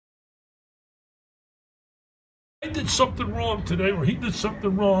I did something wrong today, or he did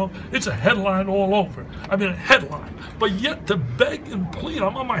something wrong, it's a headline all over. I mean, a headline. But yet to beg and plead,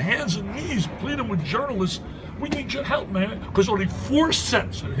 I'm on my hands and knees pleading with journalists, we need your help, man. Because only 4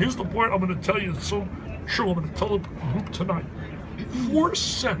 cents, and here's the point I'm going to tell you, so sure I'm going to tell the group tonight. 4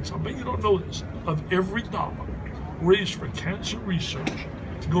 cents, I bet you don't know this, of every dollar raised for cancer research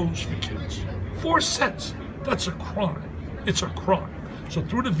goes for kids. 4 cents. That's a crime. It's a crime. So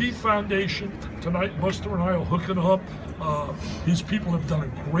through the V Foundation, tonight Buster and I are hooking up. His people have done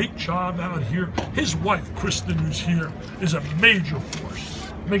a great job out here. His wife, Kristen, who's here, is a major force.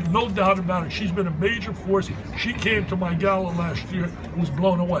 Make no doubt about it. She's been a major force. She came to my gala last year and was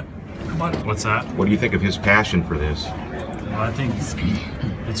blown away. What's that? What do you think of his passion for this? Well, I think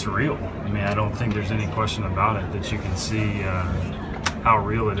it's real. I mean, I don't think there's any question about it that you can see how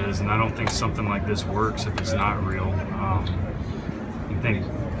real it is, and I don't think something like this works if it's not real. I think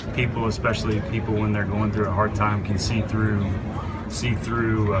people, especially people when they're going through a hard time, can see through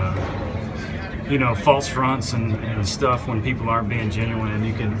you know, false fronts and stuff when people aren't being genuine, and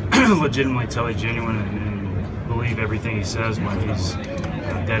you can legitimately tell he's genuine and believe everything he says when he's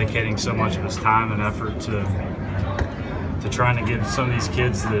dedicating so much of his time and effort to trying to give some of these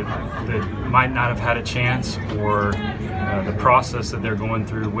kids that might not have had a chance, or the process that they're going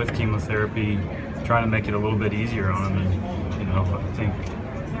through with chemotherapy, trying to make it a little bit easier on them. And you know, I think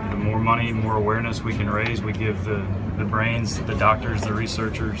the more money, more awareness we can raise, we give the brains, the doctors, the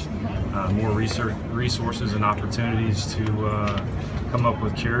researchers more resources and opportunities to come up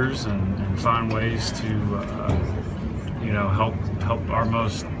with cures and find ways to you know, help our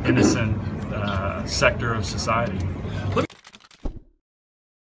most innocent sector of society.